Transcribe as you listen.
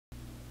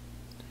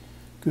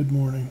Good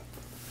morning.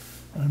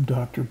 I'm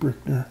Dr.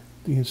 Brickner,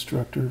 the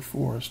instructor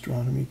for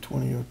Astronomy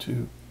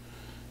 2002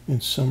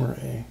 in Summer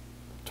A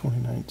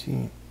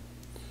 2019.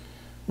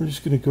 We're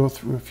just going to go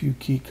through a few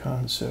key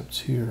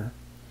concepts here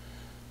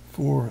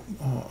for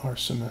our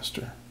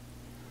semester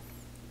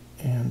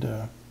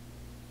and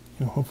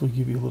hopefully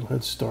give you a little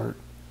head start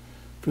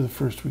for the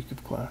first week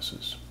of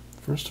classes.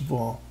 First of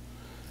all,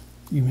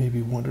 you may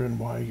be wondering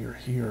why you're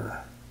here.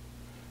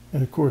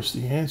 And of course,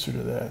 the answer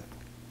to that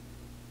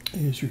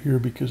is you're here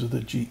because of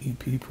the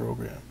GEP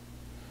program.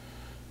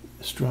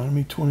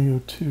 Astronomy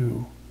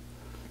 2002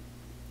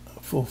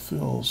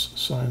 fulfills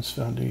Science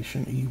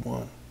Foundation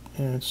E1.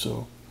 And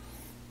so,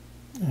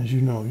 as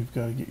you know, you've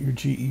got to get your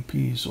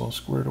GEPs all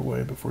squared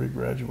away before you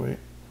graduate,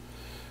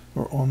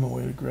 or on the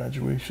way to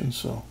graduation.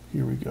 So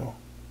here we go.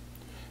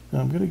 Now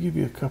I'm going to give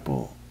you a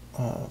couple,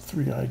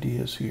 three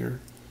ideas here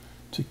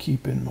to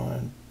keep in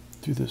mind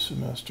through this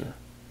semester.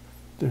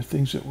 They're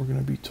things that we're going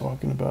to be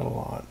talking about a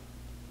lot.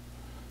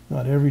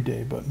 Not every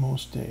day, but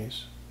most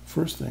days.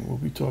 First thing, we'll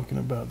be talking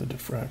about the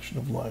diffraction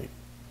of light.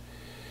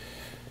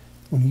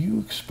 When you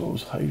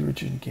expose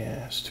hydrogen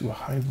gas to a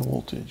high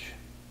voltage,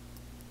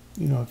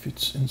 if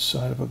it's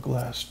inside of a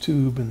glass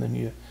tube and then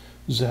you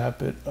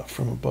zap it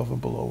from above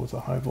and below with a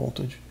high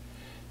voltage,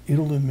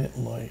 it'll emit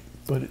light,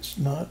 but it's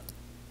not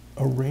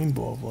a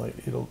rainbow of light.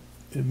 It'll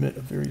emit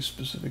a very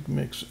specific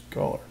mix of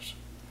colors.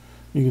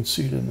 You can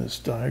see it in this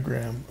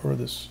diagram or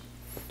this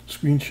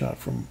screenshot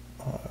from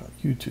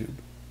YouTube.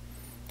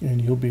 And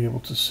you'll be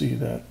able to see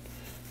that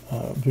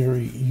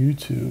very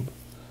YouTube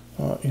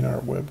in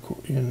our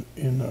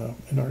in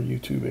our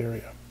YouTube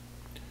area.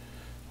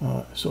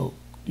 So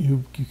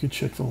you can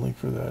check the link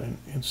for that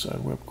inside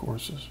web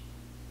courses.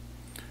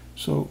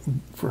 So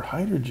for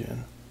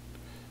hydrogen,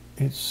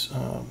 it's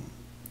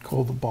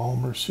called the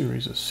Balmer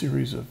series, a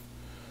series of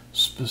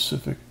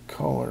specific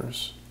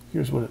colors.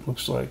 Here's what it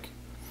looks like.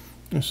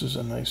 This is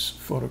a nice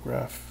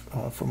photograph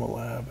from a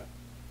lab.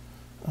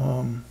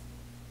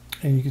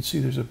 And you can see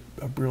there's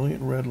a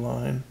brilliant red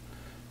line,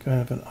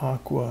 kind of an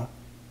aqua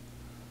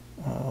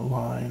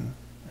line,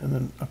 and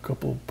then a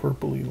couple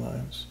purpley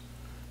lines,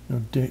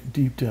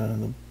 deep down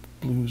in the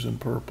blues and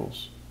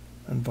purples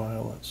and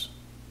violets.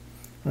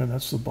 And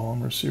that's the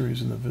Balmer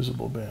series in the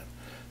visible band.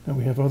 Now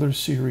we have other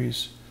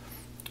series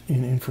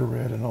in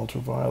infrared and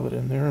ultraviolet,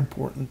 and they're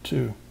important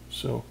too.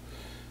 So,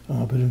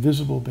 but in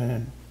visible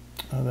band,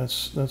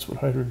 that's what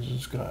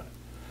hydrogen's got.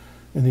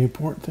 And the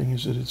important thing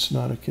is that it's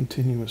not a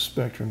continuous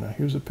spectrum. Now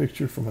here's a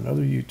picture from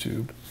another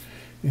YouTube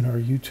in our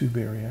YouTube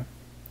area,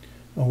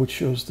 which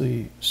shows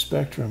the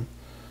spectrum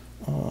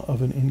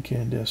of an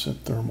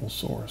incandescent thermal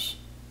source.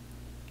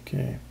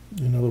 Okay,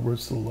 in other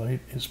words, the light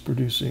is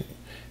producing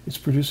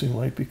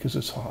light because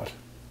it's hot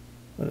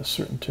at a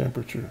certain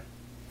temperature,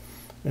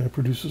 and it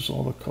produces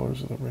all the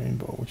colors of the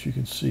rainbow, which you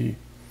can see.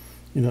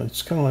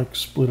 It's kind of like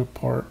split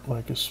apart,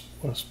 like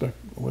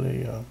what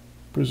a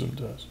prism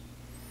does.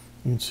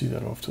 You can see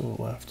that off to the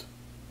left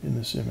in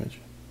this image.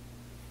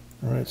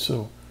 All right,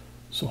 so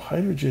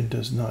hydrogen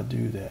does not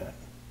do that.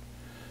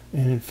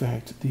 And in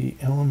fact, the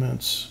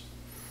elements,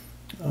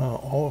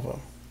 all of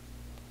them,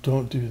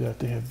 don't do that.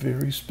 They have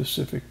very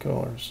specific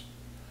colors,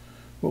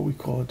 what we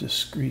call a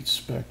discrete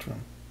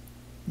spectrum.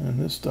 And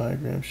this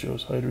diagram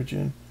shows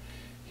hydrogen,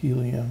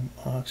 helium,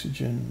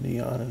 oxygen,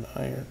 neon, and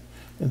iron,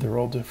 and they're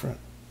all different.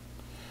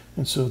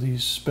 And so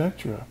these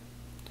spectra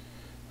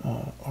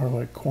are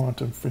like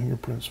quantum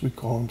fingerprints. We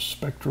call them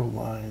spectral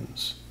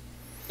lines.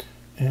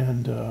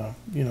 And,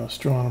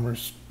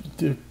 astronomers,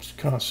 they're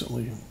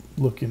constantly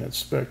looking at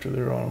spectra.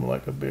 They're on them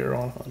like a bear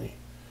on honey.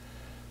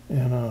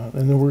 And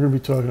then we're going to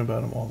be talking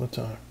about them all the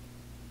time.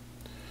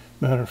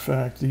 Matter of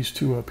fact, these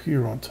two up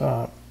here on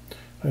top,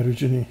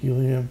 hydrogen and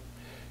helium,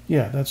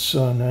 yeah, that's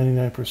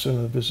 99%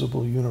 of the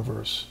visible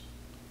universe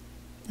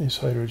is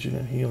hydrogen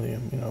and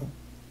helium,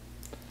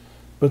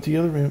 But the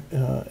other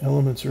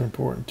elements are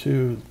important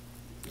too.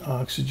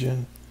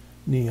 Oxygen,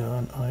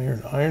 neon,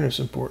 iron. Iron is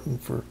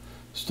important for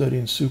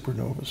studying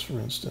supernovas, for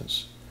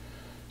instance.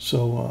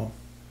 So,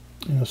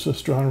 so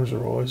astronomers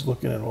are always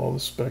looking at all the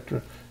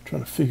spectra,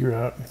 trying to figure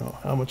out,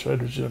 how much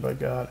hydrogen have I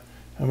got,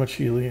 how much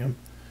helium,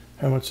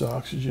 how much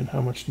oxygen, how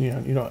much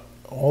neon,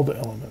 all the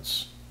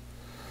elements.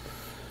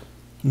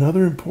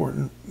 Another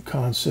important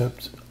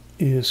concept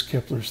is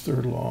Kepler's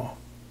third law.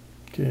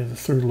 Okay, the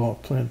third law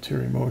of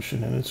planetary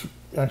motion, and it's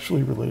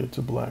actually related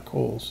to black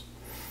holes.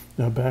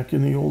 Now, back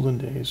in the olden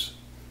days,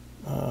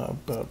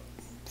 about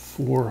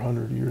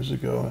 400 years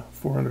ago,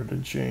 400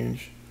 and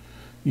change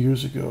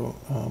years ago,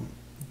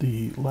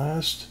 the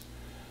last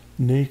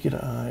naked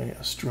eye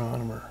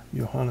astronomer,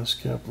 Johannes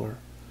Kepler,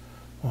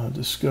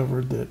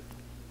 discovered that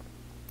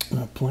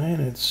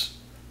planets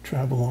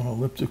travel on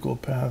elliptical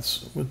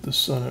paths with the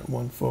sun at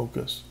one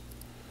focus.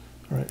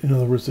 All right? In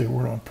other words, they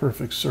weren't on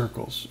perfect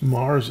circles.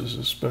 Mars is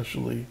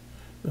especially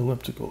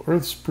elliptical.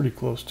 Earth's pretty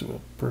close to a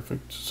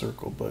perfect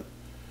circle, but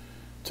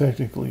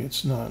technically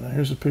it's not. Now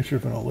here's a picture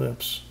of an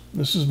ellipse.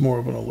 This is more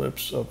of an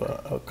ellipse of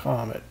a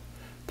comet.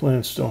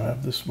 Planets don't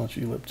have this much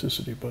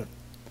ellipticity, but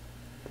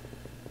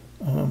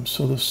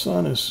So the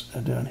sun is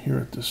down here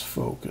at this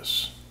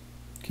focus.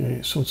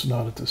 Okay, so it's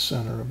not at the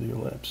center of the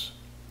ellipse.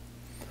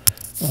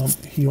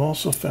 He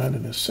also found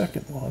in his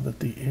second law that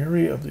the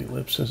area of the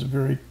ellipse has a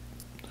very,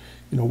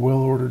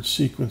 well-ordered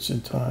sequence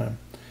in time,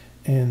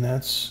 and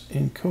that's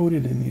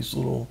encoded in these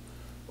little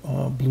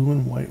blue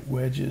and white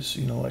wedges,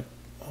 like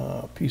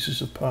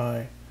pieces of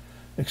pie,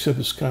 except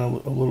it's kind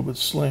of a little bit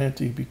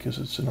slanty because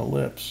it's an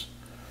ellipse,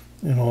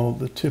 and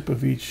the tip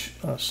of each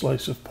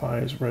slice of pie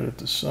is right at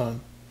the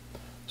sun.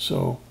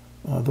 So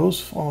those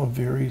follow a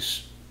very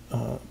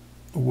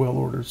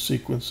well-ordered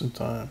sequence in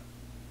time.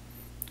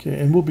 Okay,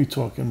 and we'll be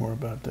talking more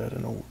about that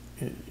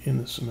in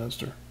the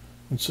semester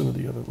in some of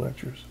the other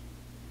lectures.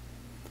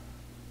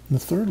 And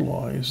the third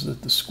law is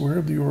that the square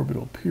of the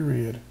orbital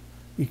period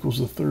equals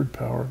the third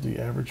power of the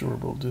average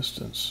orbital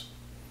distance.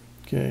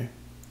 Okay,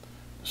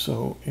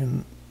 so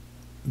in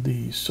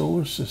the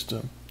solar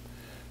system,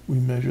 we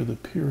measure the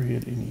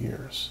period in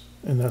years,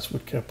 and that's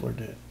what Kepler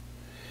did.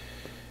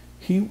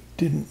 He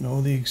didn't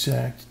know the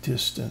exact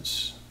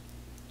distance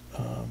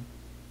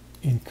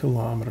in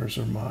kilometers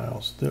or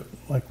miles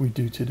like we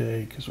do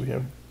today, because we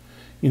have,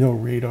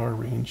 radar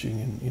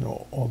ranging and,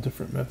 all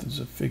different methods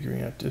of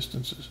figuring out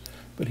distances.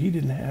 But he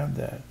didn't have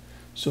that.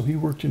 So he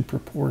worked in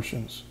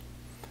proportions.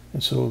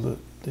 And so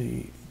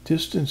the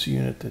distance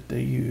unit that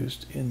they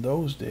used in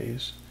those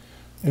days,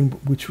 and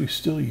which we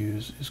still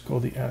use, is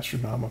called the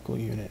astronomical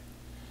unit.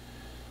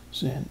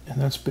 And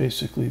that's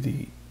basically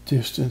the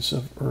distance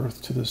of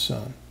Earth to the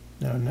sun.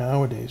 Now,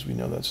 nowadays, we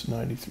know that's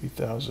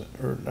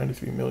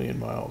 93 million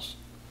miles,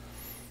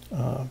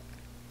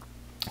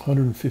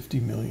 150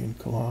 million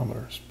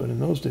kilometers. But in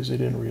those days, they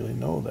didn't really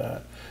know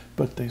that.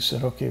 But they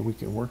said, okay, we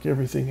can work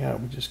everything out.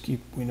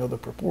 We know the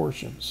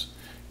proportions.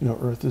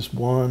 Earth is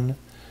 1,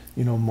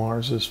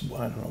 Mars is,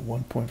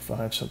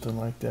 1.5, something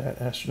like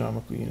that.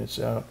 Astronomical units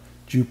out.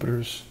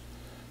 Jupiter's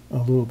a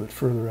little bit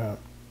further out,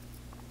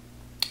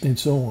 and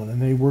so on.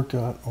 And they worked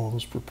out all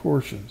those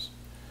proportions.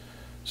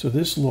 So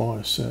this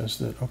law says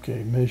that,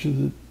 okay, measure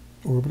the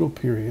orbital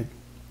period.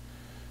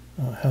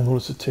 How long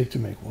does it take to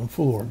make one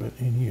full orbit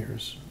in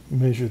years?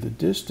 Measure the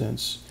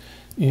distance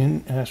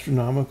in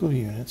astronomical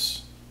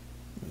units.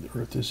 The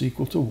Earth is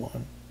equal to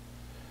 1.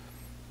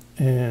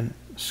 And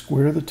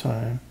square the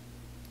time.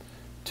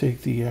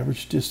 Take the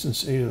average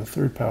distance, a to the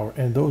third power,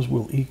 and those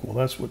will equal.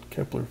 That's what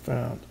Kepler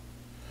found.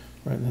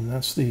 Right? And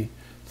that's the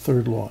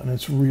third law, and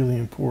it's really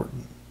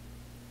important.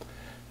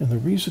 And the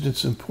reason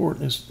it's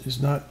important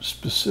is not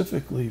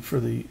specifically for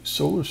the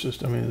solar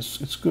system. I mean,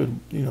 it's good,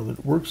 that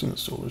it works in the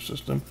solar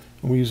system,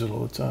 and we use it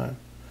all the time.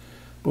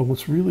 But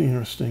what's really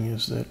interesting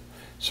is that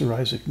Sir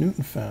Isaac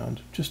Newton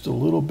found, just a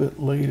little bit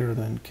later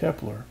than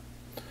Kepler,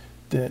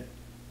 that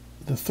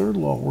the third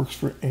law works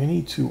for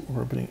any two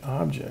orbiting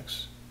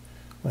objects,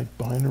 like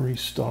binary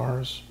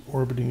stars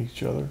orbiting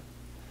each other.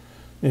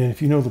 And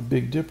if you know the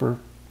Big Dipper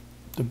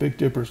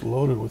is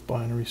loaded with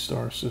binary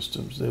star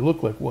systems. They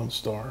look like one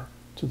star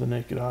to the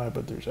naked eye,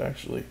 but there's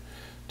actually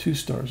 2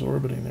 stars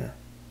orbiting there.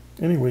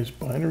 Anyways,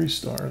 binary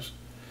stars,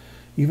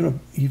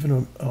 even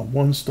a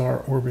 1 star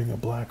orbiting a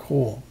black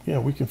hole. Yeah,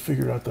 we can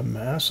figure out the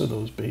mass of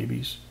those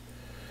babies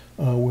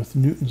with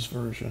Newton's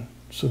version.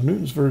 So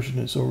Newton's version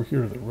is over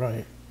here to the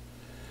right,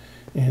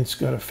 and it's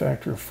got a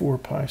factor of 4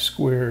 pi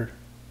squared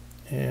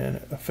and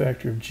a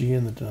factor of g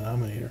in the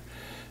denominator.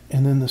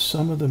 And then the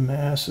sum of the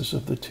masses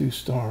of the 2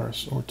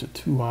 stars, or to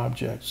 2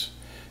 objects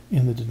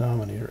in the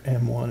denominator,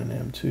 m1 and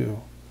m2.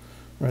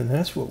 Right, and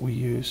that's what we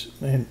use,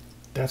 and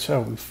that's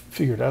how we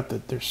figured out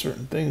that there's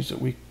certain things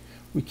that we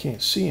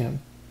can't see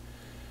them,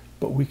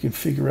 but we can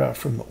figure out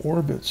from the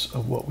orbits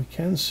of what we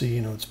can see,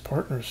 its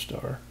partner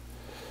star,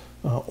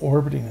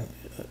 orbiting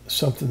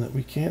something that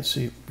we can't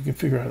see. We can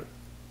figure out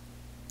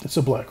it's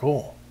a black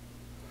hole.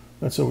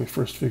 That's how we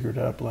first figured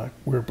out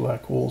where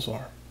black holes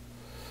are.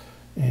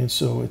 And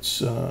so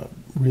it's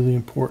really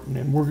important,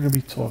 and we're going to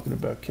be talking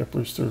about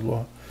Kepler's third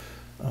law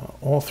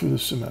all through the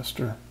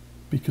semester,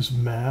 because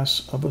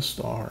mass of a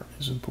star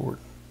is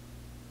important.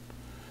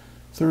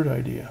 Third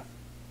idea,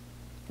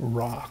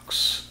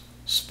 rocks,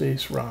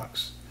 space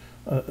rocks,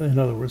 in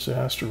other words,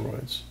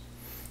 asteroids,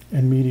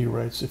 and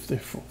meteorites if they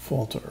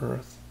fall to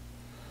Earth.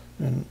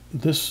 And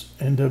this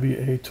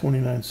NWA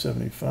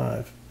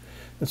 2975,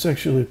 that's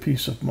actually a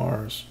piece of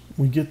Mars.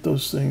 We get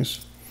those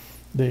things,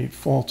 they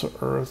fall to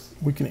Earth.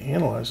 We can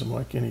analyze them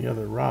like any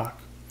other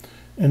rock.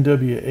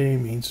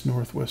 NWA means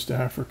Northwest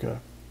Africa.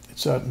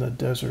 It's out in the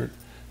desert.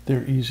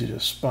 They're easy to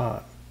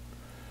spot.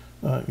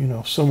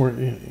 Somewhere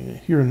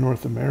here in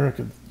North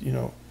America,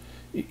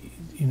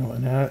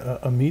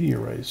 a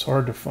meteorite is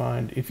hard to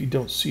find if you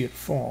don't see it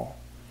fall.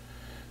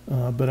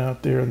 But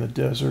out there in the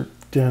desert,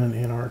 down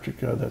in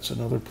Antarctica, that's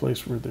another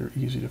place where they're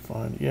easy to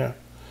find. Yeah,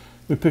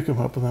 we pick them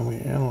up and then we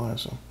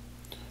analyze them.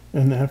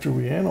 And after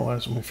we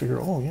analyze them, we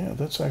figure, oh yeah,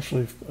 that's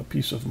actually a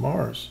piece of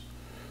Mars,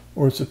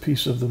 or it's a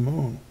piece of the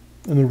moon.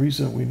 And the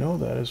reason that we know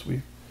that is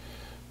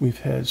we've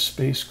had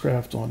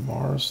spacecraft on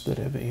Mars that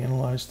have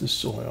analyzed the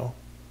soil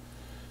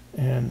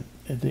and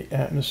the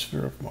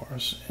atmosphere of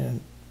Mars,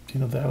 and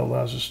that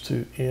allows us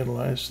to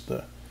analyze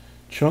the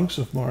chunks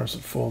of Mars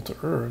that fall to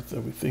Earth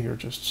that we think are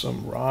just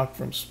some rock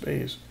from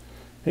space,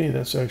 hey,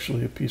 that's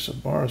actually a piece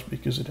of Mars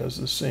because it has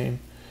the same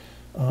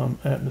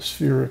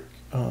atmospheric,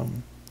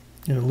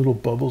 little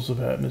bubbles of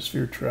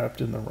atmosphere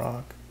trapped in the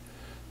rock,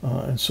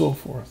 and so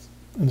forth.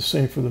 And the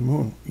same for the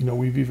moon.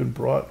 We've even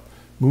brought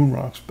moon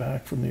rocks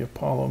back from the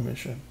Apollo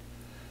mission.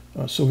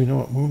 So we know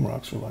what moon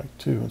rocks are like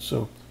too. And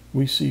so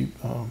we see,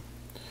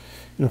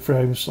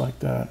 fragments like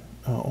that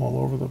all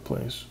over the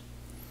place.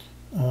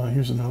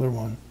 Here's another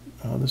one.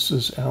 This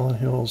is Allan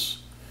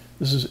Hills.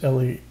 This is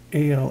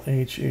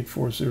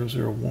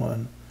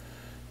ALH84001.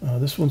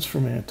 This one's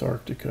from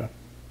Antarctica.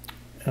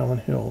 Allan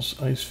Hills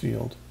ice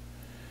field.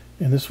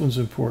 And this one's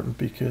important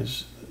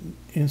because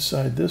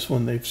inside this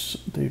one they've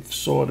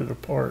sawed it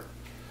apart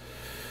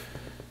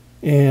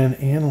and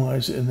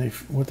analyzed it, and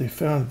what they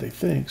found,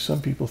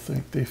 some people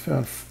think they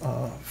found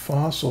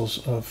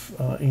fossils of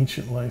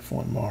ancient life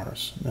on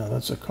Mars. Now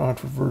that's a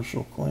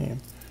controversial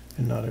claim,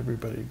 and not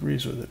everybody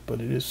agrees with it,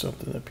 but it is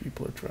something that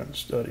people are trying to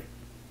study.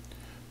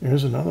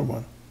 Here's another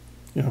one.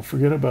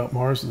 Forget about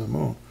Mars and the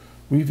moon.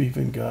 We've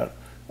even got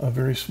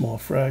very small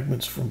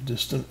fragments from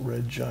distant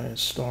red giant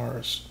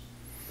stars,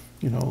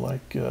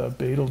 like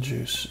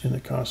Betelgeuse in the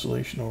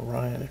constellation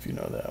Orion, if you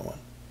know that one.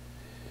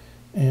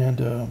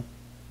 And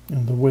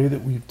the way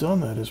that we've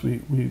done that is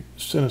we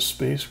sent a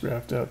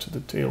spacecraft out to the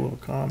tail of a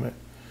comet,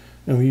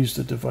 and we used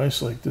a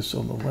device like this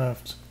on the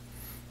left.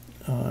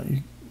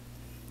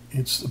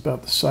 It's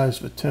about the size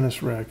of a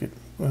tennis racket,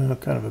 well,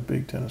 kind of a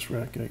big tennis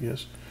racket, I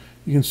guess.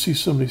 You can see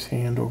somebody's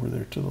hand over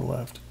there to the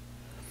left.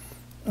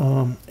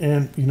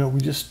 And we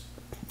just,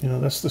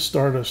 that's the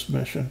Stardust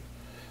mission.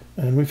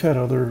 And we've had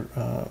other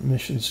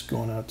missions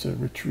going out to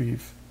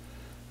retrieve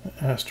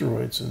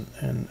asteroids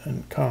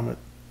and comet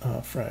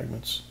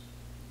fragments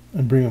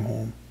and bring them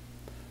home.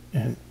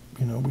 And,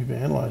 we've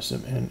analyzed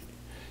them.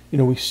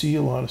 And, we see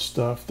a lot of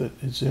stuff that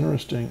is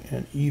interesting,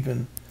 and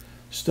even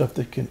stuff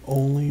that can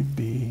only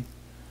be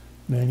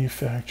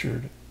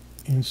manufactured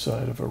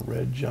inside of a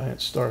red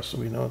giant star. So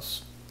we know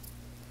it's,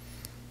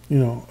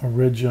 a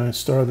red giant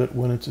star that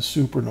went into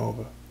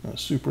supernova. Now,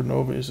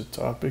 supernova is a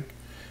topic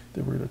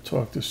that we're going to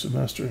talk this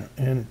semester,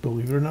 and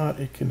believe it or not,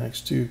 it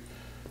connects to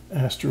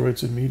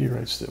asteroids and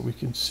meteorites that we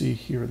can see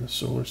here in the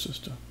solar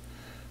system.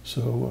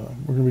 So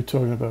we're going to be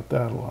talking about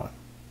that a lot.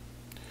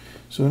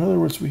 So in other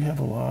words, we have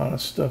a lot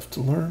of stuff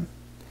to learn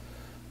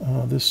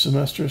this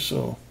semester,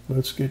 so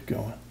let's get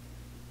going.